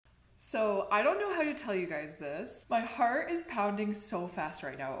So I don't know how to tell you guys this. My heart is pounding so fast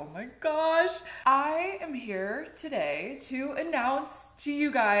right now. Oh my gosh. I am here today to announce to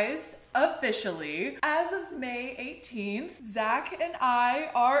you guys officially, as of May 18th, Zach and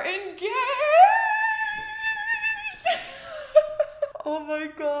I are engaged. Oh my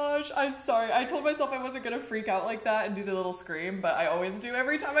gosh, I'm sorry. I told myself I wasn't gonna freak out like that and do the little scream, but I always do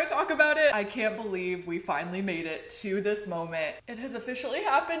every time I talk about it. I can't believe we finally made it to this moment. It has officially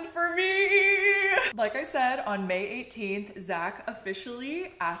happened for me. Like I said, on May 18th, Zach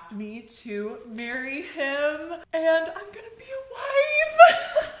officially asked me to marry him, and I'm gonna be a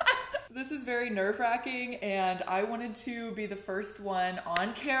wife. This is very nerve-wracking, and I wanted to be the first one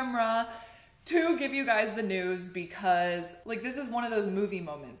on camera to give you guys the news because like this is one of those movie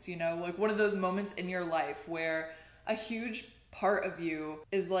moments, you know, like one of those moments in your life where a huge part of you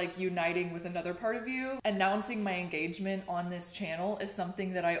is like uniting with another part of you. Announcing my engagement on this channel is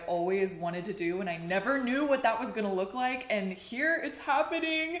something that I always wanted to do and I never knew what that was gonna look like, and here it's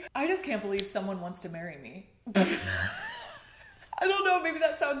happening. I just can't believe someone wants to marry me. I don't know, maybe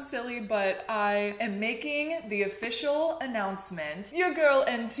that sounds silly, but I am making the official announcement. Your girl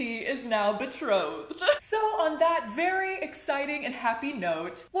NT is now betrothed. So on that very exciting and happy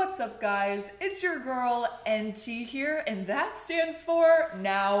note, what's up guys? It's your girl NT here, and that stands for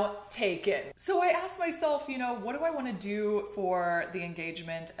Now Taken. So I asked myself, you know, what do I want to do for the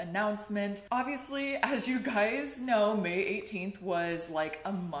engagement announcement? Obviously, as you guys know, May 18th was like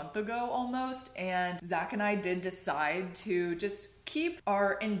a month ago almost, and Zach and I did decide to just keep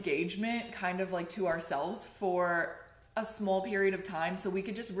our engagement kind of like to ourselves for a small period of time so we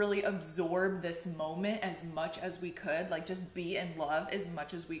could just really absorb this moment as much as we could, like just be in love as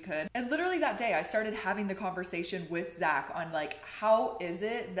much as we could. And literally that day I started having the conversation with Zach on like, how is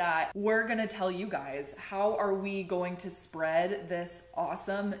it that we're gonna tell you guys? How are we going to spread this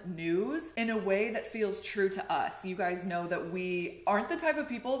awesome news in a way that feels true to us? You guys know that we aren't the type of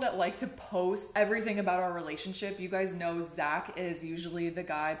people that like to post everything about our relationship. You guys know Zach is usually the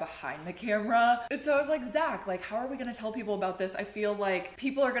guy behind the camera. And so I was like, Zach, like, how are we gonna tell people about this? I feel like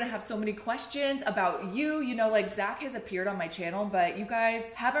people are gonna have so many questions about you. You know, like Zach has appeared on my channel, but you guys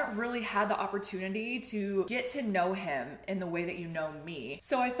haven't really had the opportunity to get to know him in the way that you know me.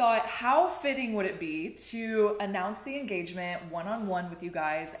 So I thought, how fitting would it be to announce the engagement one-on-one with you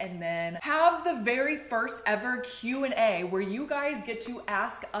guys and then have the very first ever Q&A where you guys get to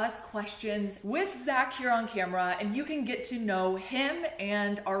ask us questions with Zach here on camera, and you can get to know him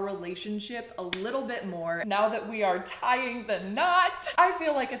and our relationship a little bit more now that we are tying the knot. I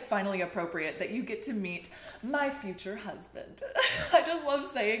feel like it's finally appropriate that you get to meet my future husband. I just love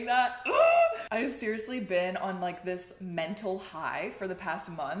saying that. I have seriously been on like this mental high for the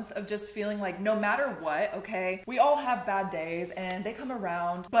past month of just feeling like no matter what, okay, we all have bad days and they come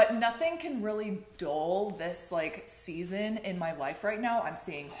around, but nothing can really dull this like season in my life right now. I'm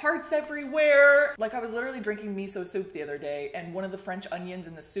seeing hearts everywhere. Like I was literally drinking miso soup the other day and one of the French onions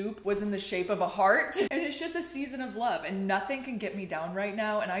in the soup was in the shape of a heart. And it's just a season of love and nothing can get me down right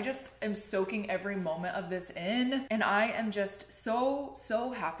now. And I just am soaking every moment of this in. And I am just so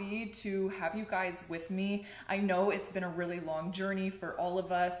happy to have you guys with me. I know it's been a really long journey for all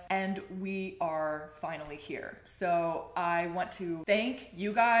of us and we are finally here. So I want to thank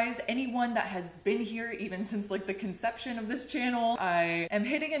you guys, anyone that has been here even since like the conception of this channel. I am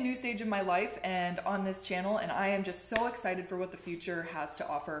hitting a new stage in my life and on this channel, and I am just so excited for what the future has to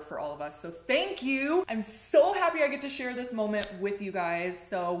offer for all of us. So thank you. I'm so happy I get to share this moment with you guys.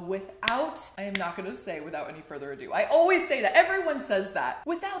 So I am not gonna say without any further ado. I always say that, everyone says that.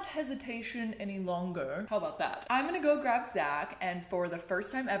 Without hesitation any longer. How about that? I'm gonna go grab Zach, and for the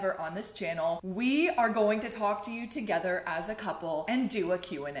first time ever on this channel, we are going to talk to you together as a couple and do a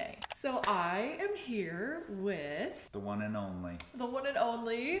Q&A. So I am here with the one and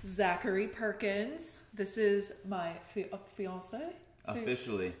only Zachary Perkins. This is my fiance?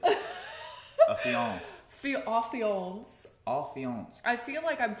 Officially. A fiance. Fiance. All fiance. I feel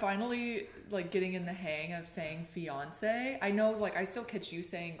like I'm finally like getting in the hang of saying fiance. I know like I still catch you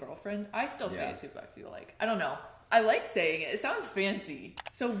saying girlfriend. I still say it too, but I feel like, I don't know. I like saying it. It sounds fancy.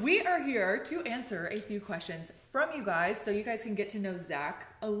 So we are here to answer a few questions from you guys so you guys can get to know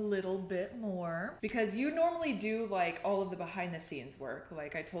Zach a little bit more, because you normally do like all of the behind the scenes work.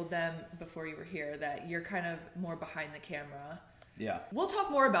 Like I told them before you were here that you're kind of more behind the camera. Yeah. We'll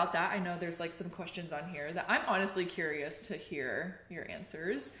talk more about that. I know there's like some questions on here that I'm honestly curious to hear your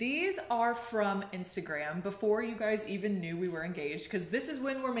answers. These are from Instagram before you guys even knew we were engaged, because this is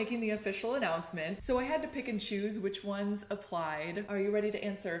when we're making the official announcement. So I had to pick and choose which ones applied. Are you ready to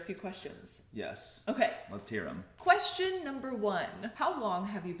answer a few questions? Yes. Okay. Let's hear them. Question number 1. How long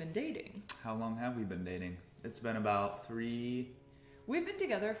have you been dating? How long have we been dating? It's been about 3. We've been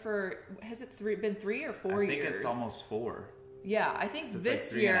together for, has it been 3 or 4 years? I think it's almost 4. Yeah, I think so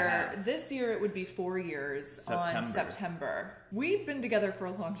this year it would be 4 years on September. We've been together for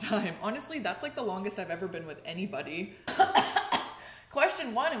a long time. Honestly, that's like the longest I've ever been with anybody.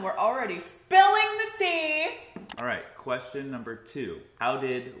 Question 1, and we're already spilling the tea. All right, question number 2. How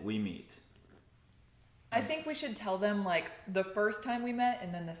did we meet? I think we should tell them like the first time we met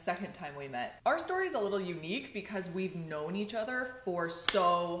and then the second time we met. Our story is a little unique because we've known each other for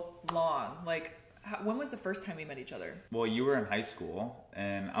so long. Like, when was the first time we met each other? Well, you were in high school,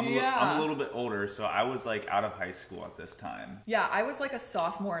 and I'm a little bit older, so I was like out of high school at this time. Yeah, I was like a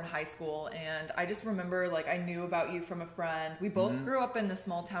sophomore in high school, and I just remember like I knew about you from a friend. We both grew up in the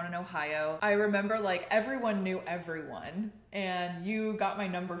small town in Ohio. I remember like everyone knew everyone, and you got my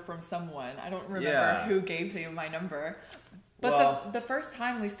number from someone. I don't remember who gave you my number. But the first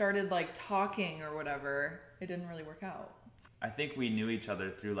time we started like talking or whatever, it didn't really work out. I think we knew each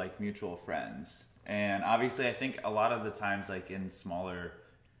other through like mutual friends. And obviously, I think a lot of the times, like in smaller,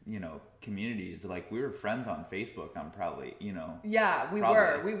 communities, like we were friends on Facebook. I'm probably, Yeah, we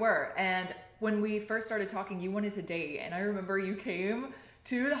were. And when we first started talking, you wanted to date. And I remember you came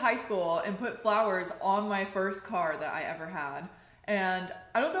to the high school and put flowers on my first car that I ever had. And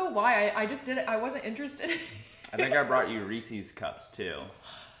I don't know why. I just didn't. I wasn't interested. I think I brought you Reese's cups too.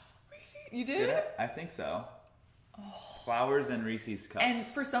 Reese's? You did? I think so. Oh. Flowers and Reese's cups. And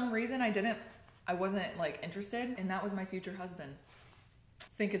for some reason, I wasn't like interested, and that was my future husband. I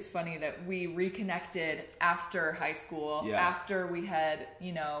think it's funny that we reconnected after high school, after we had,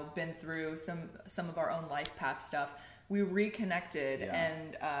 been through some of our own life path stuff. We reconnected,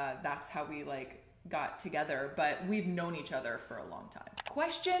 and that's how we like got together, but we've known each other for a long time.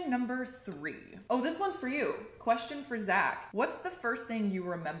 Question number 3. Oh, this one's for you. Question for Zach. What's the first thing you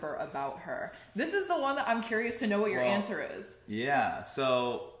remember about her? This is the one that I'm curious to know what your answer is. Yeah,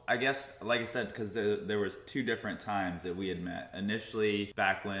 so I guess, like I said, because there was 2 different times that we had met. Initially,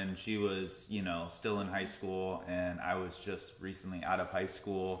 back when she was, still in high school, and I was just recently out of high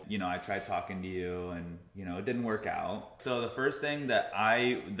school. I tried talking to you, and, it didn't work out. So the first thing that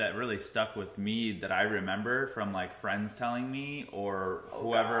really stuck with me that I remember from, like, friends telling me, or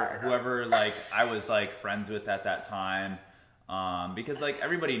whoever, like, I was, like, friends with at that time, because, like,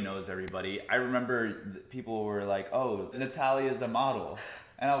 everybody knows everybody. I remember people were like, oh, Natalia's a model.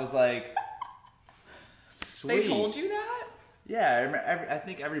 And I was like, sweet. They told you that? Yeah, I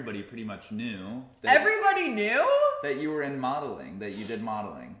think everybody pretty much knew. Everybody knew? That you were in modeling, that you did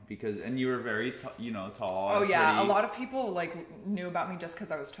modeling. And you were very, tall. Oh, yeah. Pretty. A lot of people, like, knew about me just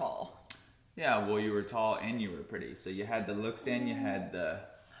because I was tall. Yeah, well, you were tall and you were pretty. So you had the looks and you had the...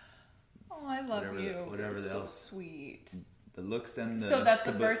 Oh, I love you. Whatever You're so sweet. The looks and the... So that's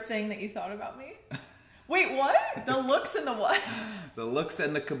the first thing that you thought about me? Wait, what? The looks and the what? The looks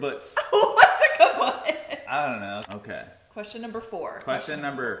and the kibbutz. What's a kibbutz? I don't know. Okay. Question number 4. Question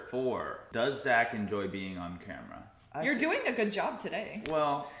number 4. Does Zach enjoy being on camera? You're doing a good job today.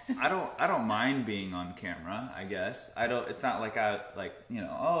 Well, I don't mind being on camera, I guess. It's not like it's like,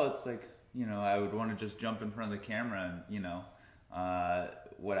 I would want to just jump in front of the camera and,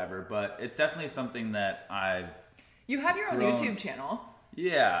 whatever. But it's definitely something that You have your own YouTube channel.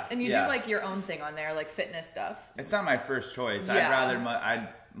 Yeah. And you do like your own thing on there, like fitness stuff. It's not my first choice. Yeah. I'd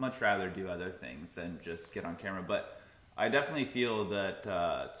much rather do other things than just get on camera. But I definitely feel that,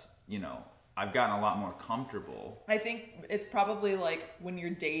 I've gotten a lot more comfortable. I think it's probably like when you're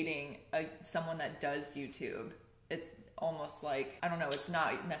dating someone that does YouTube, it's almost like, I don't know, it's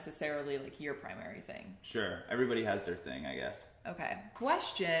not necessarily like your primary thing. Sure. Everybody has their thing, I guess. Okay.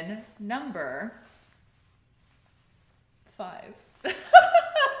 Question number 5.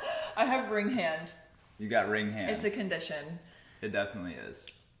 I have ring hand. You got ring hand. It's a condition. It definitely is.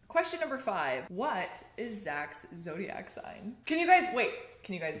 Question number 5. What is Zach's zodiac sign? Can you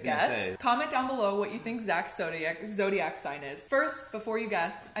guys guess? Comment down below what you think Zach's zodiac sign is. First, before you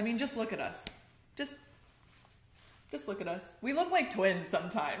guess, just look at us. Just look at us. We look like twins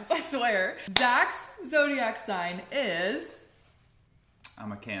sometimes, I swear. Zach's zodiac sign is...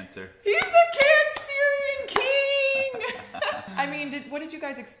 I'm a Cancer. He's a Cancerian king! What did you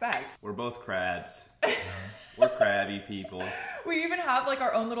guys expect? We're both crabs. We're crabby people. We even have like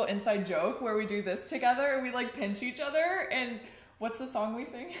our own little inside joke where we do this together and we like pinch each other and What's the song we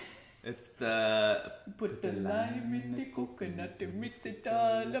sing? It's the... Put the lime in the coconut to mix it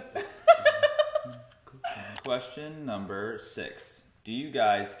all up. Question number 6. Do you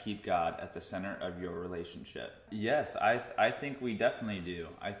guys keep God at the center of your relationship? Yes, I think we definitely do.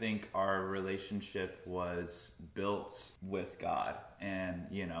 I think our relationship was built with God, and,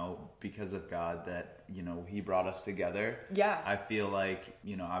 you know, because of God that, you know, he brought us together. Yeah. I feel like,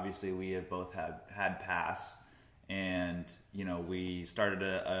 you know, obviously we have both had pasts, and, you know, we started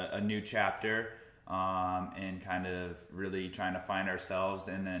a new chapter, and kind of really trying to find ourselves,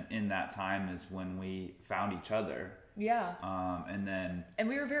 and then in that time is when we found each other. Yeah. And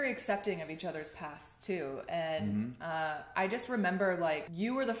we were very accepting of each other's past too. And I just remember, like,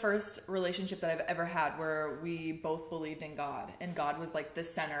 you were the first relationship that I've ever had where we both believed in God, and God was like the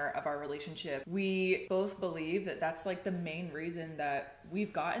center of our relationship. We both believe that that's like the main reason that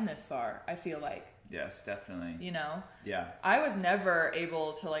we've gotten this far, I feel like. Yes, definitely. You know? Yeah. I was never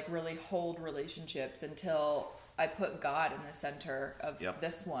able to like really hold relationships until I put God in the center of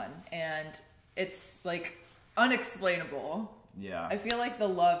this one. And it's like unexplainable. Yeah. I feel like the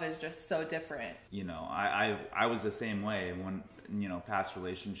love is just so different. You know, I was the same way when, you know, past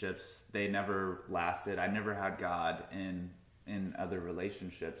relationships, they never lasted. I never had God in other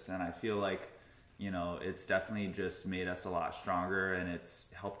relationships. And I feel like, you know, it's definitely just made us a lot stronger, and it's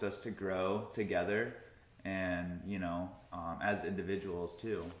helped us to grow together and, you know, as individuals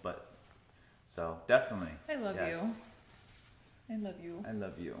too. But so definitely. I love you. I love you. I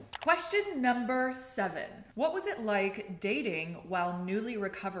love you. Question number 7. What was it like dating while newly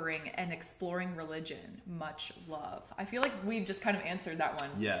recovering and exploring religion? Much love. I feel like we just kind of answered that one.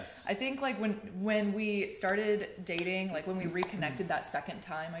 Yes. I think like when we started dating, like when we reconnected that second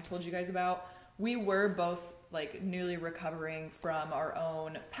time I told you guys about, we were both like newly recovering from our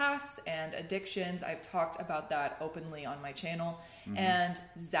own pasts and addictions. I've talked about that openly on my channel. Mm-hmm. And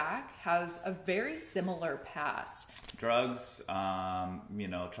Zach has a very similar past. Drugs, you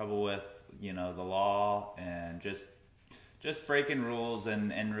know, trouble with, you know, the law, and just breaking rules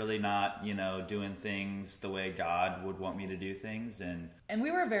and really not, you know, doing things the way God would want me to do things. And we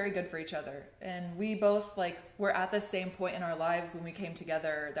were very good for each other. And we both like were at the same point in our lives when we came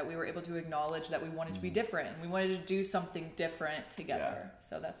together that we were able to acknowledge that we wanted to be different, and we wanted to do something different together. Yeah.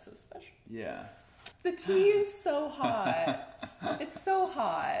 So that's so special. Yeah. The tea is so hot. It's so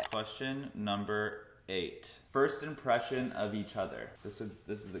hot. Question number 8. First impression of each other. This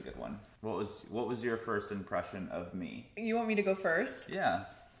is a good one. What was your first impression of me? You want me to go first? Yeah,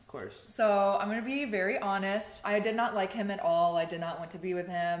 of course. So I'm gonna be very honest. I did not like him at all. I did not want to be with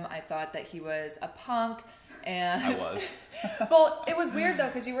him. I thought that he was a punk. And I was. Well, it was weird though,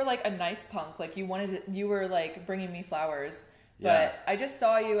 because you were like a nice punk. Like you were like bringing me flowers. Yeah. But I just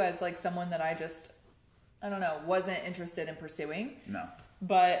saw you as like someone that I don't know, wasn't interested in pursuing. No.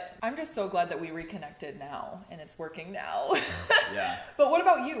 But I'm just so glad that we reconnected now, and it's working now. Yeah. But what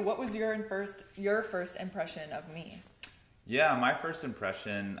about you? What was your first impression of me? Yeah, my first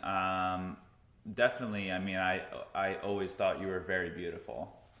impression, definitely. I mean, I always thought you were very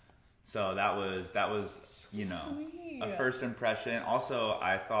beautiful. So that was you know, Sweet. a first impression. Also,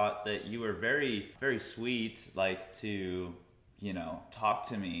 I thought that you were very, very sweet, like to, you know, talk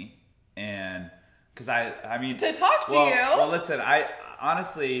to me, and because I mean to talk to you. Well, listen,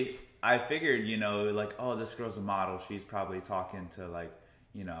 honestly, I figured, you know, like, oh, this girl's a model. She's probably talking to, like,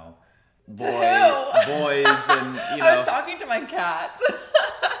 you know, boys and, you know. I was talking to my cats.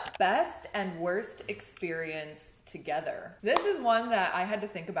 Best and worst experience together. This is one that I had to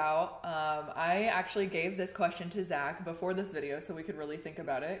think about. I actually gave this question to Zach before this video so we could really think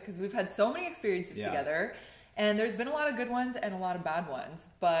about it, because we've had so many experiences together. And there's been a lot of good ones and a lot of bad ones.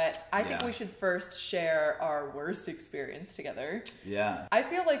 But I think we should first share our worst experience together. Yeah. I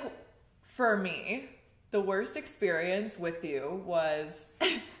feel like, for me, the worst experience with you was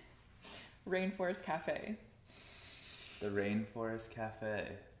Rainforest Cafe. The Rainforest Cafe.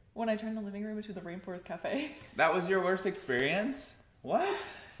 When I turned the living room into the Rainforest Cafe. That was your worst experience? What?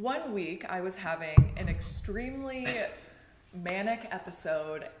 One week, I was having an extremely manic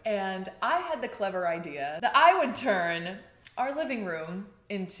episode, and I had the clever idea that I would turn our living room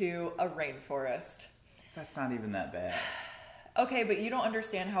into a rainforest. That's not even that bad. Okay, but you don't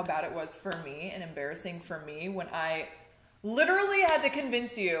understand how bad it was for me and embarrassing for me when I literally had to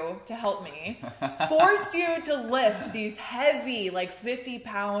convince you to help me, forced you to lift these heavy, like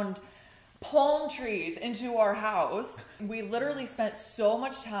 50-pound palm trees into our house. We literally spent so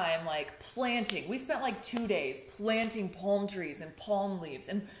much time like planting. We spent like 2 days planting palm trees and palm leaves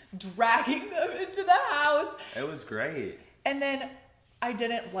and dragging them into the house. It was great. And then I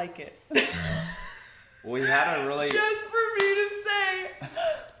didn't like it. We had a really... Just for me to say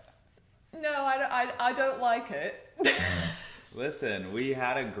No, I don't like it. Listen, we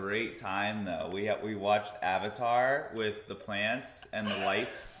had a great time though. We watched Avatar with the plants and the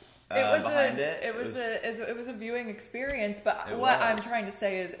lights behind it. It was a viewing experience, but what I'm trying to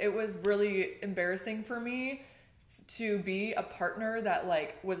say is it was really embarrassing for me to be a partner that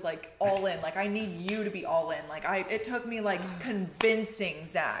like was like all in. Like I need you to be all in. Like it took me like convincing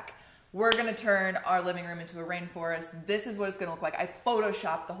Zach, we're gonna turn our living room into a rainforest. This is what it's gonna look like. I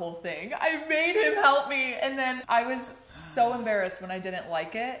photoshopped the whole thing. I made him help me, and then I was so embarrassed when I didn't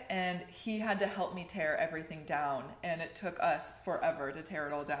like it, and he had to help me tear everything down, and it took us forever to tear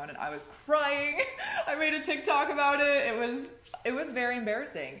it all down, and I was crying. I made a TikTok about it. It was very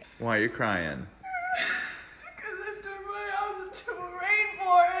embarrassing. Why are you crying? Because I turned my house into a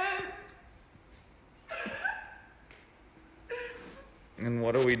rainforest. And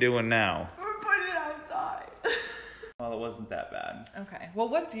what are we doing now? We're putting it outside. Well, it wasn't that bad. Okay. Well,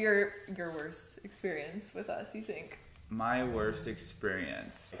 what's your worst experience with us, you think? My worst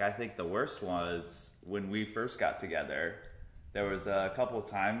experience. I think the worst was when we first got together. There was a couple of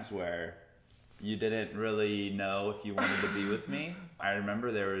times where you didn't really know if you wanted to be with me. I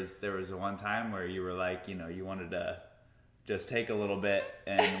remember there was one time where you were like, you know, you wanted to just take a little bit,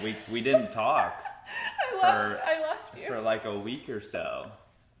 and we didn't talk. I left you for like a week or so,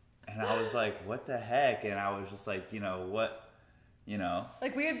 and I was like, what the heck? And I was just like, what,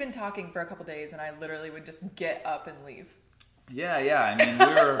 like we had been talking for a couple days, and I literally would just get up and leave. Yeah, I mean,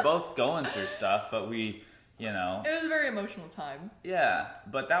 we were both going through stuff, but we, it was a very emotional time. Yeah,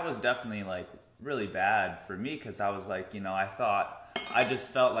 but that was definitely like really bad for me, because I was like, I just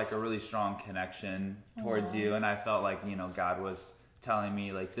felt like a really strong connection towards you, and I felt like, God was telling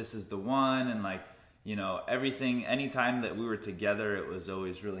me like, this is the one, and like, everything, anytime that we were together, it was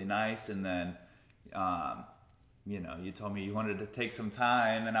always really nice. And then, you told me you wanted to take some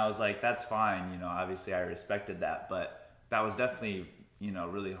time, and I was like, that's fine. Obviously I respected that, but that was definitely,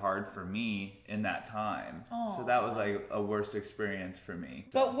 really hard for me in that time. Aww. So that was like a worst experience for me.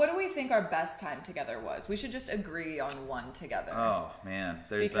 But what do we think our best time together was? We should just agree on one together. Oh man,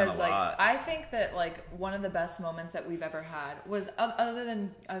 there's been a lot. I think that like one of the best moments that we've ever had was other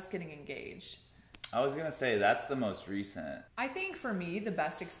than us getting engaged. I was going to say, that's the most recent. I think for me, the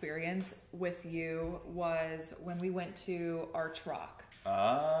best experience with you was when we went to Arch Rock.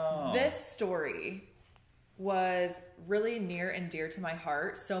 Oh. This story was really near and dear to my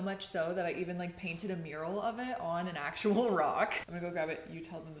heart, so much so that I even like painted a mural of it on an actual rock. I'm going to go grab it. You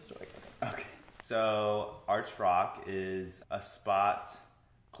tell them the story. Okay. So Arch Rock is a spot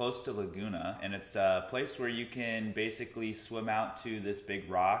close to Laguna, and it's a place where you can basically swim out to this big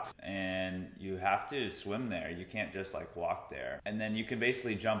rock, and you have to swim there. You can't just like walk there, and then you can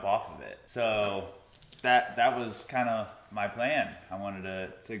basically jump off of it. So that was kind of my plan. I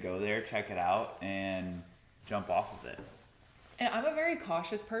wanted to go there, check it out, and jump off of it. And I'm a very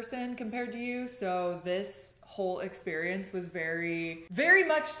cautious person compared to you, so this whole experience was very, very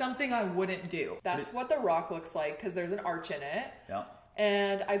much something I wouldn't do. That's what the rock looks like, because there's an arch in it. Yeah.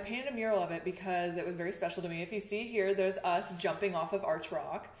 And I painted a mural of it because it was very special to me. If you see here, there's us jumping off of Arch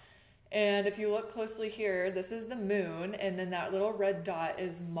Rock. And if you look closely here, this is the moon. And then that little red dot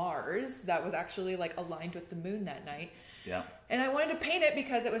is Mars. That was actually like aligned with the moon that night. Yeah. And I wanted to paint it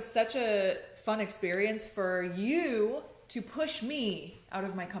because it was such a fun experience for you to push me out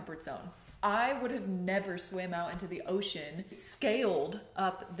of my comfort zone. I would have never swam out into the ocean, scaled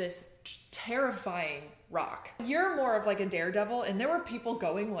up this terrifying rock. You're more of like a daredevil, and there were people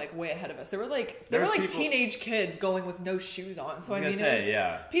going like way ahead of us. There were like teenage kids going with no shoes on. So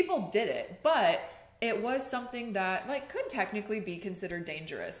people did it, but it was something that like could technically be considered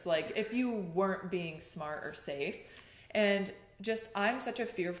dangerous, like if you weren't being smart or safe. And just, I'm such a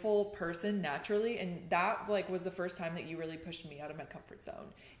fearful person naturally, and that like was the first time that you really pushed me out of my comfort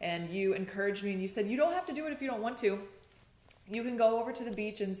zone. And you encouraged me, and you said, you don't have to do it if you don't want to. You can go over to the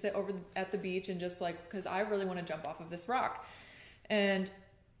beach and sit over at the beach and just like, because I really want to jump off of this rock. And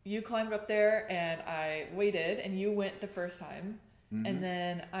you climbed up there, and I waited, and you went the first time. Mm-hmm. And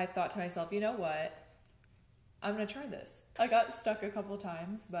then I thought to myself, you know what? I'm going to try this. I got stuck a couple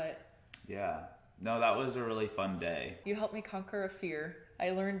times, but yeah. No, that was a really fun day. You helped me conquer a fear. I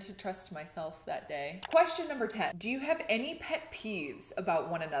learned to trust myself that day. Question number 10. Do you have any pet peeves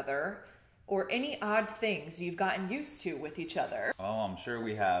about one another, or any odd things you've gotten used to with each other? Oh, I'm sure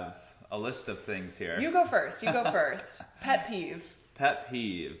we have a list of things here. You go first. Pet peeve. Pet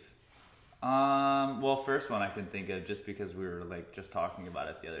peeve. Well, first one I can think of, just because we were like just talking about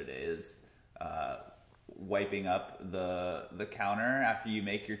it the other day, is wiping up the counter after you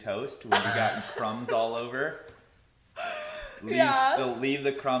make your toast when you got crumbs all over. leave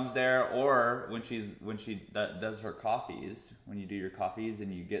the crumbs there, or when she does her coffees, when you do your coffees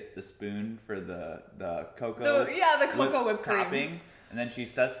and you get the spoon for the cocoa, the cocoa whipped cream topping, and then she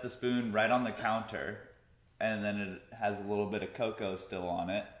sets the spoon right on the counter, and then it has a little bit of cocoa still on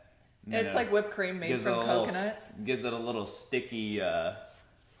it. It's like whipped cream made from coconuts. Gives it a little sticky.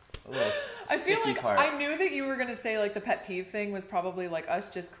 I feel like I knew that you were going to say like the pet peeve thing was probably like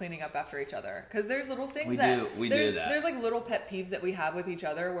us just cleaning up after each other. Because there's little things we do that. There's like little pet peeves that we have with each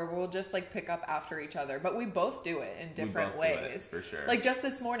other where we'll just like pick up after each other. But we both do it in different ways. For sure. Like just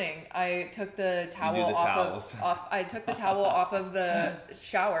this morning, I took the towel I took the towel off of the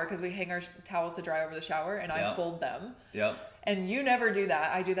shower because we hang our towels to dry over the shower, and I fold them. Yep. And you never do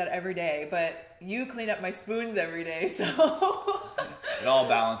that. I do that every day. But you clean up my spoons every day, so it all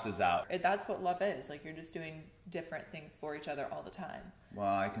balances out. That's what love is. Like, you're just doing different things for each other all the time. Well,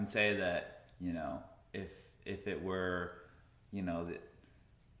 I can say that, if it were,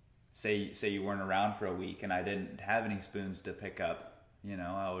 say you weren't around for a week and I didn't have any spoons to pick up,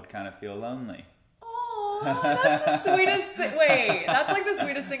 I would kind of feel lonely. Oh, that's the sweetest thing. Wait, that's like the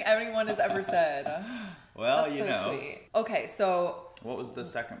sweetest thing anyone has ever said. Well, that's so sweet. Okay, so what was the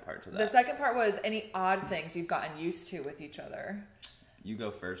second part to that? The second part was any odd things you've gotten used to with each other. You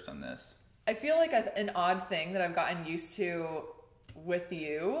go first on this. I feel like an odd thing that I've gotten used to with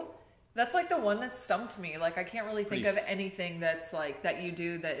you, that's like the one that stumped me. Like, I can't really think of anything that's like that you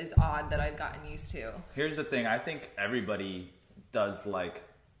do that is odd that I've gotten used to. Here's the thing. I think everybody does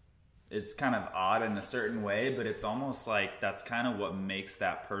it's kind of odd in a certain way, but it's almost like that's kind of what makes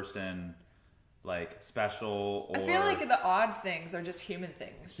that person special. Or I feel like the odd things are just human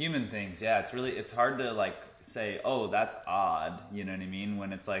things. Yeah. It's hard to say, oh, that's odd, you know what I mean,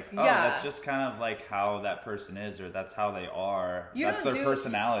 when it's that's just kind of how that person is, or that's how they are. That's their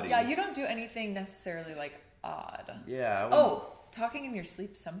personality. Yeah, you don't do anything necessarily odd. Yeah. Talking in your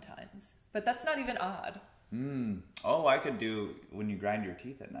sleep sometimes, but that's not even odd. I could do when you grind your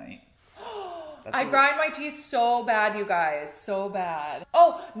teeth at night. I grind my teeth so bad, you guys. So bad.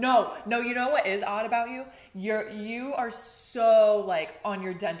 Oh, no, you know what is odd about you? You are so, on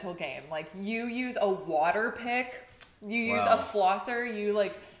your dental game. You use a water pick. You use a flosser.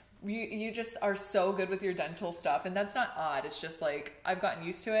 You just are so good with your dental stuff. And that's not odd. It's just, I've gotten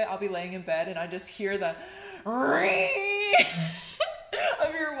used to it. I'll be laying in bed, and I just hear the of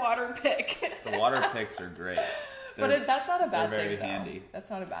your water pick. The water picks are great. But that's not a bad thing, very handy. That's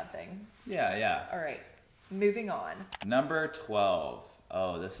not a bad thing. Yeah. All right. Moving on. Number 12.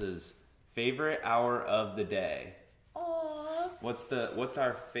 Oh, this is favorite hour of the day. Aww. What's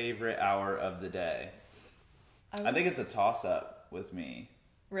our favorite hour of the day? I think it's a toss-up with me.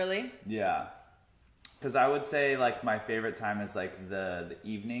 Really? Yeah. Because I would say, my favorite time is, the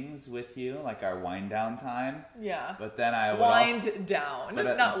evenings with you, our wind down time. Yeah. But then I would wind down,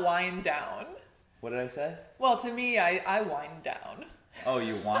 not wind down. What did I say? Well, to me, I wind down. Oh,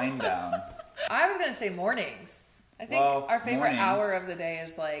 you wind down. I was going to say mornings. I think our favorite hour of the day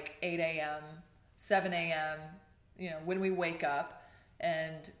is 8 a.m., 7 a.m., when we wake up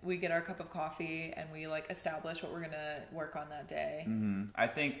and we get our cup of coffee and we establish what we're going to work on that day. Mm-hmm. I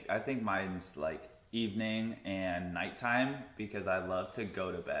think mine's evening and nighttime because I love to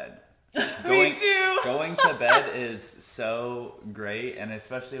go to bed. Me too. Going to bed is so great, and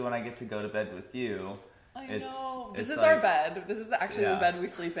especially when I get to go to bed with you. I know. This is our bed. This is actually the bed we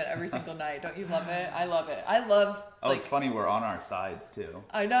sleep in every single night. Don't you love it? I love it. I love... it's funny. We're on our sides, too.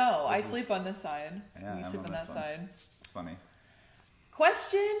 I know. I sleep on this side. Yeah, you sleep on that side. It's funny.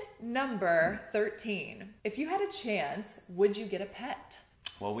 Question number 13. If you had a chance, would you get a pet?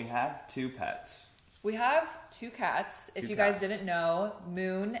 Well, we have 2 pets. We have 2 cats. If you guys didn't know,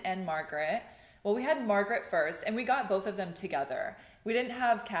 Moon and Margaret. Well, we had Margaret first, and we got both of them together. We didn't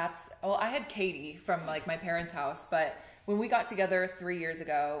have cats. Well, I had Katie from my parents' house, but when we got together 3 years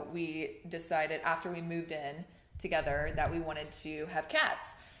ago, we decided after we moved in together that we wanted to have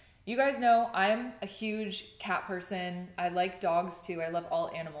cats. You guys know I'm a huge cat person. I like dogs too. I love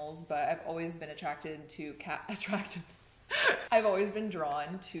all animals, but I've always been I've always been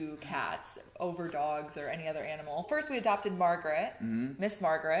drawn to cats over dogs or any other animal. First, we adopted Margaret, Miss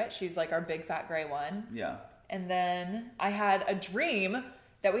Margaret. She's our big fat gray one. Yeah. And then I had a dream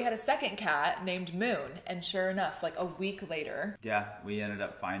that we had a second cat named Moon. And sure enough, a week later. Yeah, we ended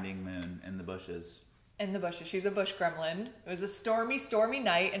up finding Moon in the bushes. She's a bush gremlin. It was a stormy, stormy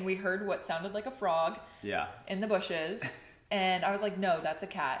night, and we heard what sounded like a frog. Yeah. In the bushes. And I was like, no, that's a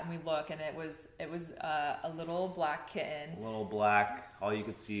cat. And we look, and it was a little black kitten. A little black. All you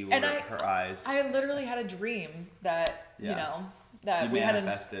could see were her eyes. I literally had a dream that, that you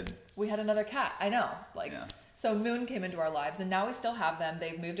manifested. we had another cat. I know. So Moon came into our lives, and now we still have them.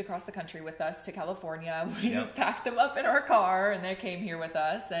 They've moved across the country with us to California. We packed them up in our car, and they came here with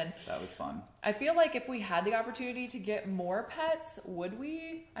us. And that was fun. I feel like if we had the opportunity to get more pets, would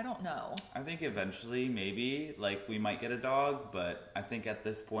we? I don't know. I think eventually, maybe, like, we might get a dog, but I think at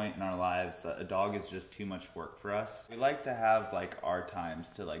this point in our lives, a dog is just too much work for us. We like to have, like, our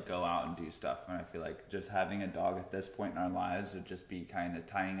times to, like, go out and do stuff, and I feel like just having a dog at this point in our lives would just be kind of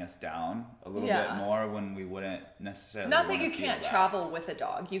tying us down a little bit more when we wouldn't necessarily Not that you can't travel with a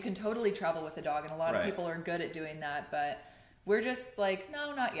dog. You can totally travel with a dog, and a lot of Right. people are good at doing that, but we're just like,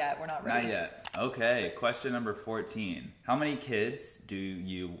 no, not yet. We're not ready. Not yet. Okay, question number 14. How many kids do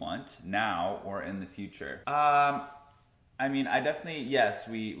you want now or in the future? I mean, I definitely, yes,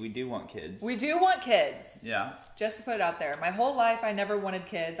 we do want kids. We do want kids. Yeah. Just to put it out there. My whole life, I never wanted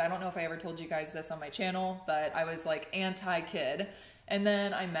kids. I don't know if I ever told you guys this on my channel, but I was like anti-kid. And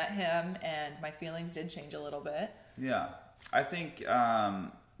then I met him, and my feelings did change a little bit. Yeah. I think, 2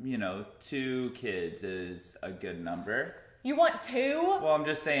 kids is a good number. You want 2? Well, I'm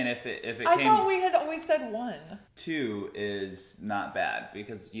just saying if it I came... thought we had always said 1. 2 is not bad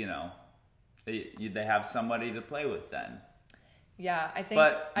because, they have somebody to play with then. Yeah, I think.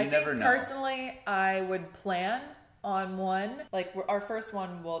 But you I never think know. personally, I would plan on 1. Like our first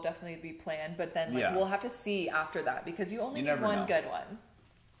one will definitely be planned, but then we'll have to see after that because you only need one good one.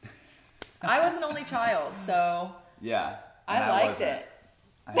 I was an only child, so yeah, I liked it.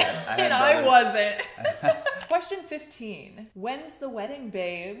 I had And I wasn't. Question 15. When's the wedding,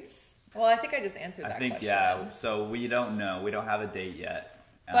 babes? Well, I think I just answered that question. Yeah. So we don't know. We don't have a date yet.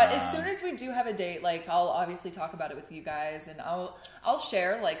 But as soon as we do have a date, like I'll obviously talk about it with you guys, and I'll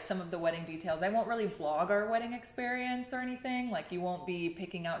share like some of the wedding details. I won't really vlog our wedding experience or anything. Like you won't be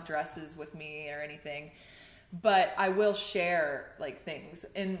picking out dresses with me or anything. But I will share like things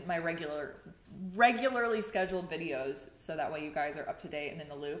in my regularly scheduled videos, so that way you guys are up to date and in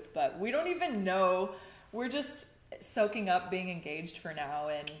the loop. But we don't even know. We're just soaking up being engaged for now,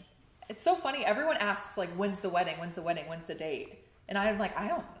 and it's so funny. Everyone asks like, "When's the wedding? When's the wedding? When's the date?" And I'm like, I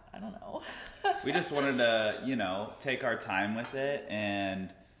don't know. We just wanted to, take our time with it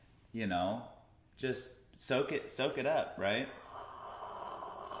and, just soak it up, right?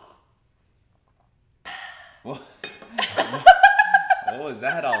 What was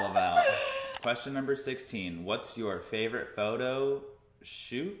that all about? Question number 16. What's your favorite photo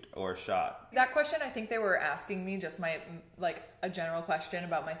shoot or shot? That question, I think they were asking me just a general question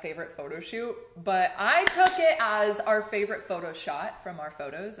about my favorite photo shoot, but I took it as our favorite photo shot from our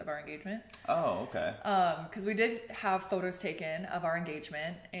photos of our engagement. Oh, okay. Because we did have photos taken of our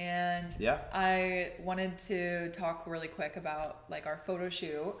engagement, and yeah, I wanted to talk really quick about like our photo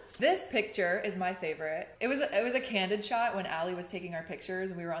shoot. This picture is my favorite. It was a candid shot when Allie was taking our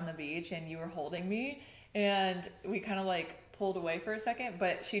pictures. We were on the beach and you were holding me, and we kind of like pulled away for a second,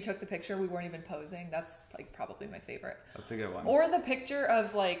 but she took the picture. We weren't even posing. That's like probably my favorite. That's a good one. Or the picture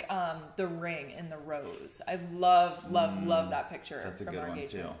of like the ring in the rose. I love that picture. That's a from good our one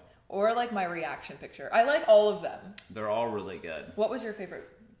engagement. too. Or like my reaction picture. I like all of them. They're all really good. What was your favorite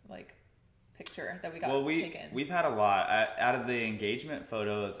like picture that we got taken? We've had a lot. Out of the engagement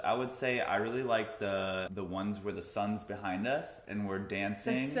photos, I would say I really like the ones where the sun's behind us and we're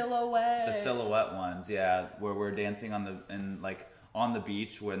dancing. The silhouette ones, yeah, where we're dancing on the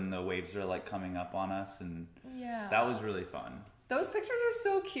beach when the waves are like coming up on us, and that was really fun. Those pictures are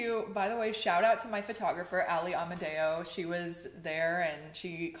so cute. By the way, shout out to my photographer, Ali Amadeo. She was there and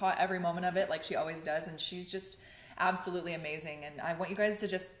she caught every moment of it like she always does, and she's just absolutely amazing, and I want you guys to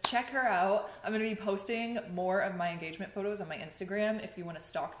just check her out. I'm going to be posting more of my engagement photos on my Instagram. If you want to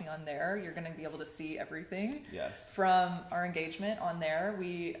stalk me on there, you're going to be able to see everything from our engagement on there.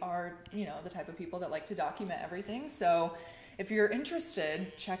 We are, the type of people that like to document everything, so if you're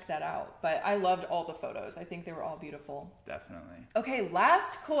interested, check that out. But I loved all the photos. I think they were all beautiful. Definitely. Okay,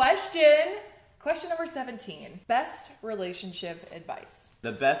 last question. Question number 17. Best relationship advice.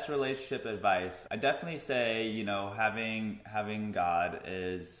 The best relationship advice, I definitely say, having God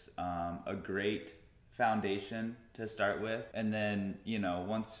is a great foundation to start with. And then,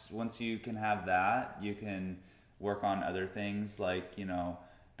 once you can have that, you can work on other things like,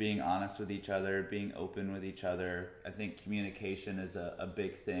 being honest with each other, being open with each other. I think communication is a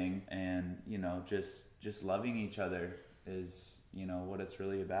big thing. And, just loving each other is, what it's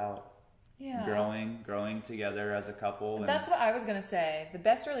really about. Yeah. Growing together as a couple. That's what I was going to say. The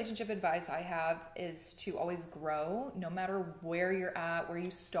best relationship advice I have is to always grow, no matter where you're at, where you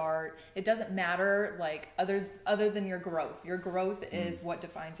start. It doesn't matter, like, other than your growth. Your growth is what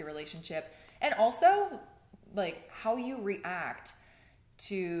defines your relationship. And also, like, how you react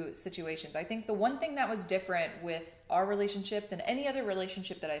to situations. I think the one thing that was different with our relationship than any other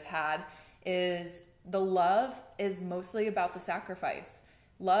relationship that I've had is the love is mostly about the sacrifice.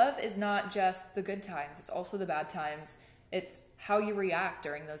 Love is not just the good times, it's also the bad times. It's how you react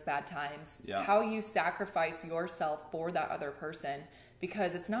during those bad times, how you sacrifice yourself for that other person,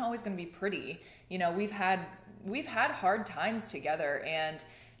 because it's not always going to be pretty. You know, we've had hard times together, and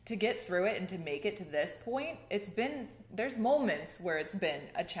to get through it and to make it to this point, there's moments where it's been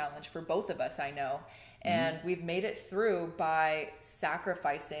a challenge for both of us, I know. And we've made it through by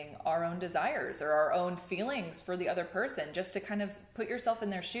sacrificing our own desires or our own feelings for the other person, just to kind of put yourself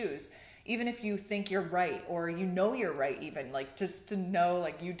in their shoes. Even if you think you're right, or you know you're right, even like just to know,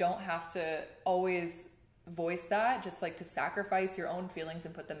 like, you don't have to always voice that, just like to sacrifice your own feelings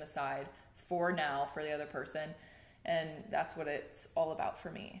and put them aside for now for the other person. And that's what it's all about for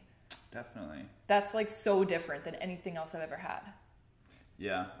me. Definitely. That's like so different than anything else I've ever had.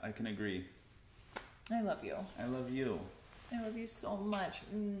 Yeah, I can agree. I love you. I love you. I love you so much.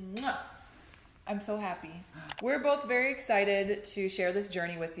 Mwah. I'm so happy. We're both very excited to share this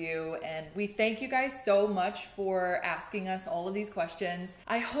journey with you, and we thank you guys so much for asking us all of these questions.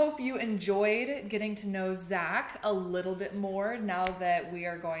 I hope you enjoyed getting to know Zach a little bit more now that we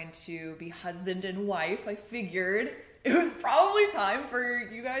are going to be husband and wife. I figured it was probably time for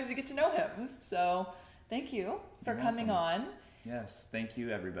you guys to get to know him. So thank you for coming on. Yes, thank you,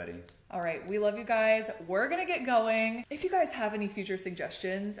 everybody. All right, we love you guys. We're gonna get going. If you guys have any future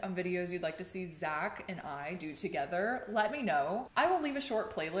suggestions on videos you'd like to see Zach and I do together, let me know. I will leave a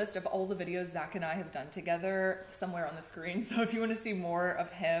short playlist of all the videos Zach and I have done together somewhere on the screen. So if you want to see more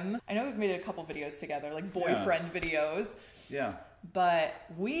of him, I know we've made a couple videos together, like boyfriend videos. Yeah. But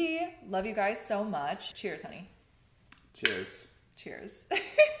we love you guys so much. Cheers, honey. Cheers. Cheers.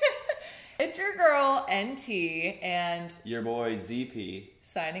 It's your girl, NT, and your boy, ZP,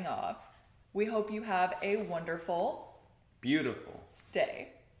 signing off. We hope you have a wonderful, beautiful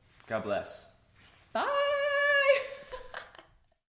day. God bless. Bye.